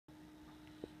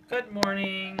Good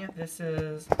morning. This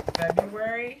is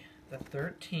February the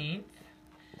 13th.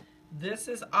 This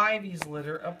is Ivy's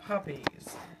litter of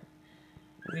puppies.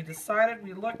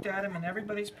 We looked at them, and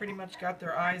everybody's pretty much got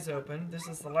their eyes open. This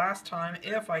is the last time,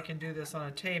 if I can do this on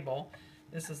a table,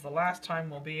 this is the last time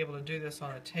we'll be able to do this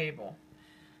on a table.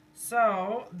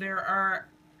 So, there are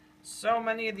so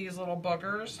many of these little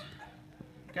boogers.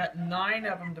 Got 9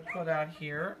 of them to put out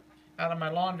here, out of my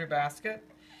laundry basket.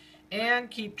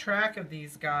 And keep track of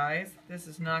these guys. This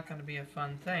is not going to be a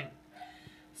fun thing.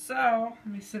 So,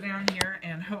 let me sit down here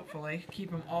and hopefully keep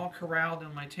them all corralled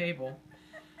on my table.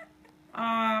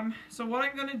 So what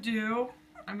I'm going to do,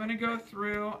 I'm going to go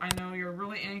through, I know you're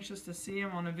really anxious to see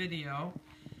them on a video,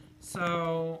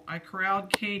 so I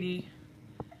corralled Katie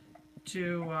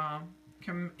to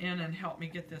come in and help me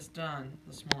get this done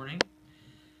this morning.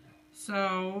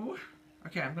 So,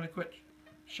 okay, I'm going to quit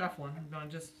shuffling. I'm going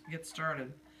to just get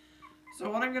started. So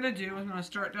what I'm going to do is I'm going to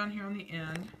start down here on the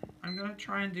end. I'm going to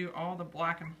try and do all the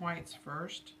black and whites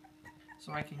first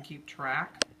so I can keep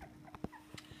track.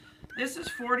 This is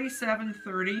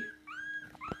 4730,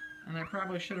 and I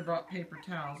probably should have brought paper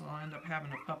towels. I'll end up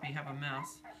having a puppy have a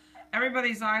mess.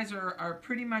 Everybody's eyes are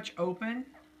pretty much open.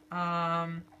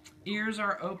 Ears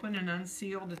are open and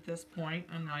unsealed at this point.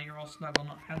 And now you're all snuggled.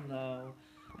 Hello.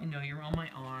 I know you're on my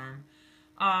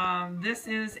arm. This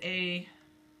is a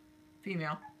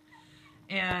female.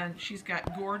 And she's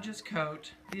got gorgeous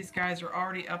coat. These guys are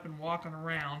already up and walking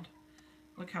around.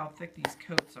 Look how thick these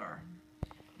coats are.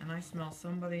 And I smell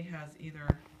somebody has either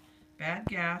bad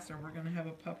gas or we're going to have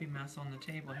a puppy mess on the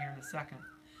table here in a second.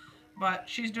 But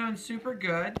she's doing super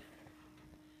good.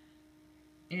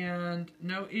 And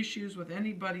no issues with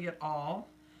anybody at all.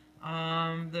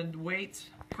 The weights,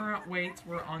 current weights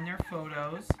were on their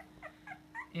photos.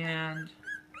 And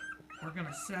we're going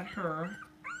to set her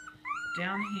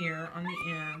down here on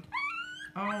the end.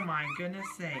 Oh my goodness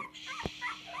sake. Shh.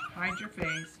 Hide your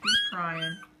face. Who's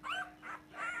crying?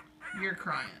 You're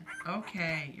crying.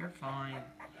 Okay, you're fine.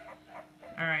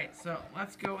 Alright, so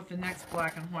let's go with the next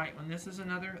black and white one. This is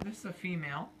a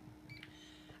female.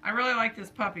 I really like this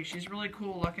puppy. She's really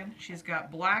cool looking. She's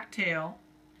got black tail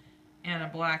and a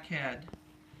black head.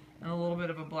 And a little bit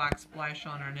of a black splash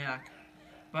on her neck.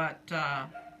 But,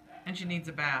 and she needs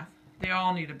a bath. They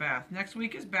all need a bath. Next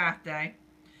week is bath day.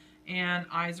 And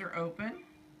eyes are open.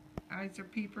 Eyes are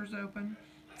peepers open.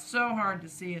 It's so hard to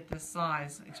see at this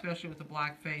size, especially with the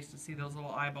black face, to see those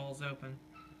little eyeballs open.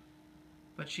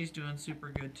 But she's doing super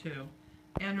good too.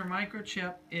 And her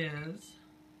microchip is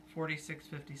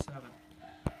 4657.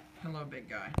 Hello, big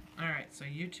guy. Alright, so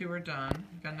you two are done.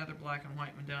 We've got another black and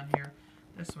white one down here.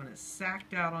 This one is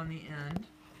sacked out on the end.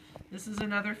 This is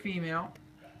another female.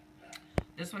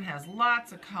 This one has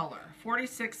lots of color.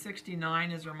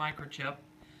 4669 is her microchip.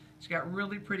 She's got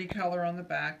really pretty color on the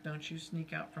back. Don't you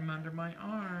sneak out from under my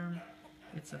arm.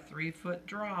 It's a 3-foot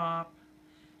drop.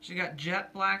 She got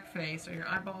jet black face. Are your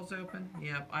eyeballs open?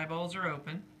 Yep, eyeballs are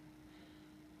open.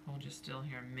 Hold you still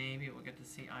here. Maybe we'll get to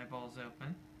see eyeballs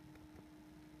open.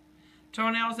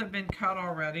 Toenails have been cut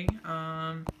already.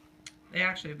 They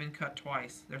actually have been cut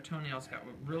twice. Their toenails got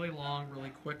really long really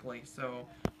quickly, so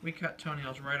we cut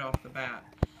toenails right off the bat.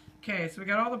 Okay, so we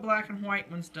got all the black and white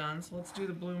ones done, so let's do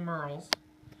the blue merles.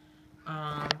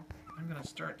 I'm going to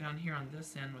start down here on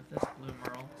this end with this blue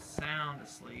merle. Sound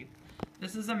asleep.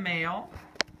 This is a male,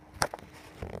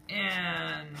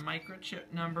 and microchip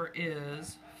number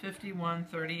is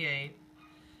 5138.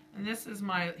 And this is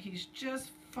he's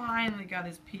just finally got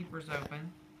his peepers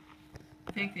open.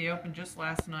 I think they opened just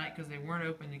last night because they weren't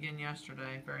opened again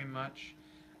yesterday very much.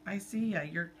 I see ya.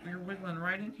 You're wiggling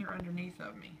right in here underneath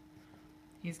of me.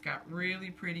 He's got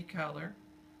really pretty color.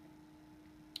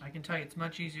 I can tell you it's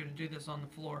much easier to do this on the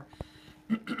floor.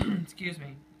 Excuse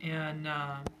me. And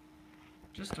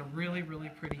just a really, really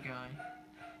pretty guy.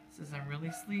 Says I'm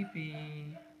really sleepy.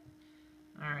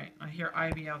 Alright, I hear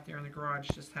Ivy out there in the garage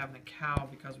just having a cow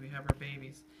because we have her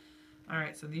babies.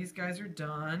 Alright, so these guys are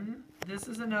done. This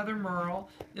is another merle.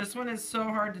 This one is so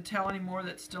hard to tell anymore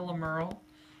that's still a merle.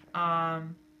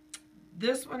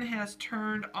 This one has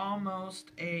turned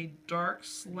almost a dark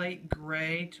slate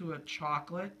gray to a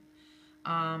chocolate.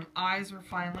 Eyes are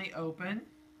finally open.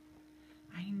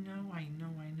 I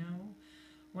know.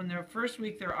 When their first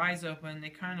week their eyes open, they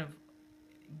kind of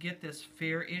get this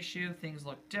fear issue. Things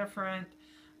look different.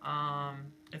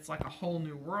 It's like a whole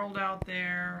new world out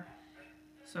there.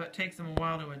 So it takes them a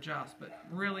while to adjust, but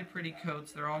really pretty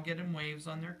coats. They're all getting waves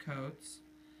on their coats.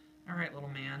 All right, little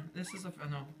man. This is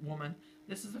woman.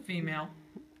 This is a female.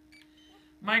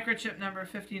 Microchip number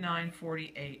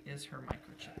 5948 is her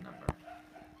microchip number.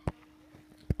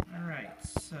 All right,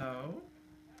 so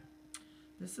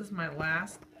This is my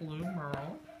last blue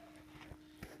merle.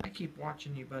 I keep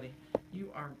watching you, buddy. You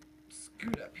are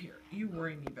scoot up here. You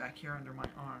worry me back here under my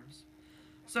arms.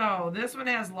 So this one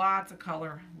has lots of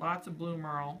color, lots of blue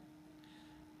merle.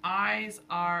 Eyes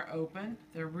are open.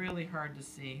 They're really hard to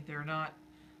see. They're not,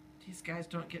 these guys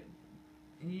don't get,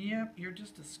 yep, you're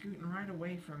just a scooting right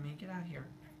away from me. Get out here.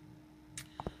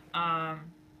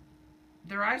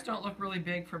 Their eyes don't look really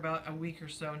big for about a week or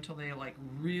so until they like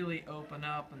really open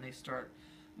up and they start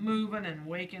moving and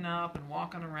waking up and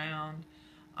walking around.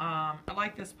 I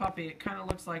like this puppy. It kind of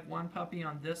looks like one puppy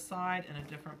on this side and a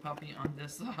different puppy on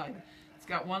this side. It's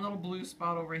got one little blue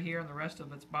spot over here and the rest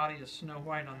of its body is snow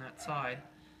white on that side.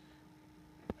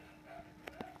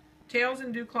 Tails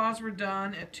and dew claws were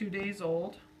done at 2 days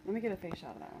old. Let me get a face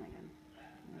shot of that one again.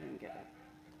 I didn't get it.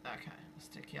 Okay, I'll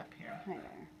stick you up here. Hi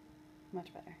there.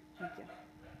 Much better. Thank you.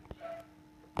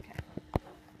 Okay.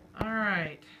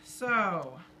 Alright,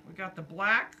 so we got the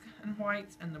black and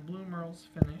whites and the blue merles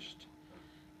finished.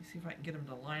 Let me see if I can get them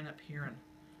to line up here and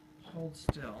hold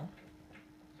still.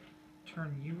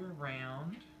 Turn you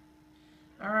around.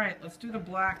 Alright, let's do the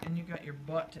black, and you got your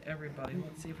butt to everybody.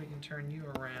 Let's see if we can turn you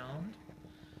around.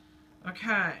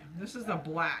 Okay, this is the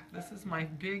black. This is my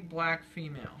big black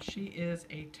female. She is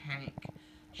a tank.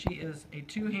 She is a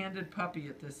two-handed puppy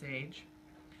at this age.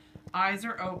 Eyes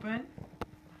are open.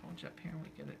 Hold you up here and we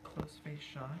get a close face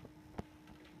shot.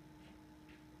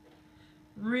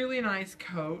 Really nice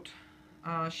coat.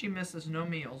 She misses no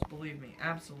meals, believe me.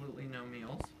 Absolutely no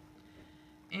meals.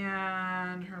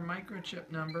 And her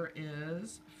microchip number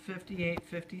is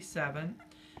 5857.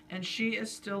 And she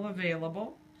is still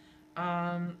available.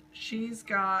 She's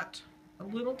got a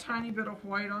little tiny bit of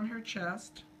white on her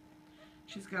chest.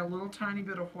 She's got a little tiny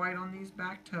bit of white on these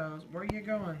back toes. Where are you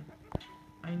going?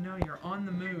 I know you're on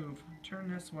the move.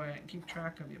 Turn this way and keep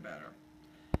track of you better.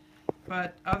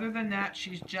 But other than that,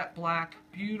 she's jet black.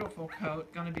 Beautiful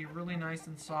coat. Going to be really nice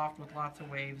and soft with lots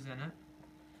of waves in it.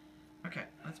 Okay,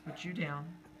 let's put you down.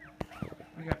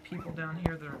 We got people down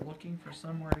here that are looking for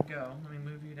somewhere to go. Let me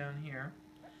move you down here.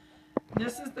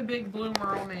 This is the big blue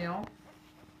merle male.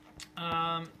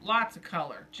 Lots of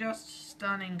color. Just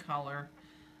stunning color.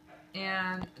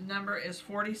 And number is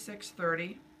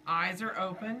 4630. Eyes are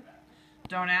open.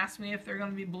 Don't ask me if they're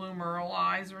going to be blue merle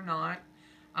eyes or not.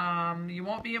 You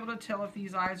won't be able to tell if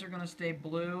these eyes are going to stay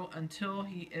blue until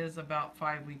he is about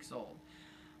 5 weeks old.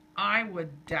 I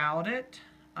would doubt it.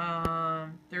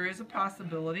 There is a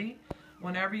possibility.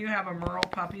 Whenever you have a merle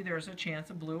puppy, there's a chance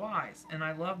of blue eyes. And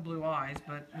I love blue eyes,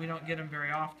 but we don't get them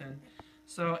very often.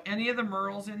 So any of the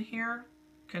merles in here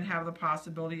can have the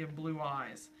possibility of blue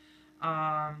eyes.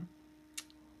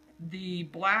 The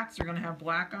blacks are going to have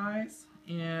black eyes.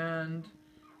 And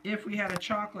if we had a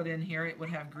chocolate in here, it would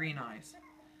have green eyes.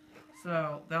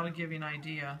 So that'll give you an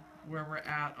idea where we're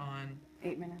at on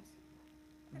 8 minutes.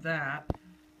 That.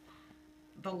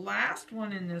 The last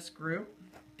one in this group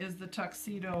is the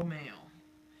tuxedo male.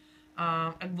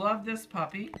 I love this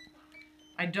puppy.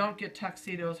 I don't get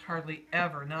tuxedos hardly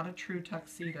ever. Not a true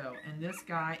tuxedo. And this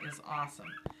guy is awesome.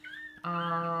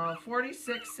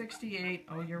 4668.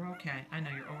 Oh, you're okay. I know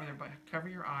you're over there, but cover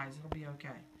your eyes. It'll be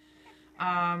okay.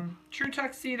 True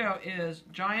tuxedo is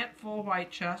giant full white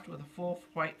chest with a full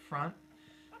white front.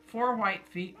 4 white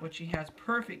feet, which he has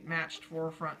perfect matched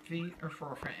 4 front feet, or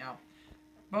 4 front, yeah.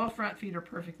 Both front feet are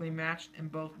perfectly matched,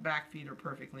 and both back feet are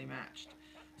perfectly matched.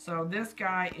 So this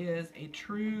guy is a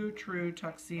true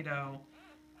tuxedo,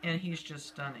 and he's just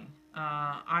stunning.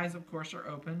 Eyes, of course, are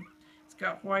open. It's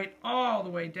got white all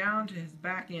the way down to his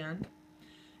back end,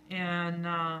 and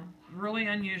really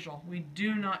unusual. We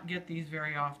do not get these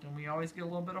very often. We always get a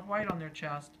little bit of white on their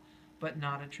chest, but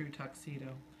not a true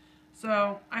tuxedo.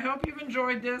 So I hope you've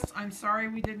enjoyed this. I'm sorry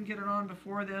we didn't get it on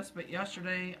before this, but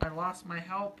yesterday I lost my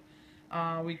help.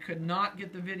 We could not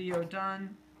get the video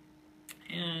done,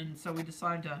 and so we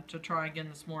decided to try again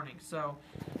this morning. So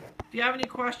if you have any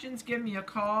questions, give me a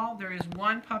call. There is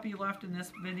one puppy left in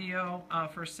this video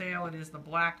for sale. It is the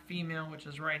black female, which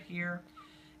is right here.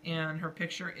 And her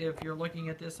picture, if you're looking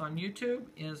at this on YouTube,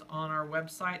 is on our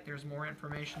website. There's more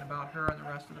information about her and the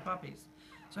rest of the puppies.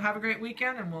 So have a great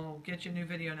weekend, and we'll get you a new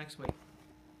video next week.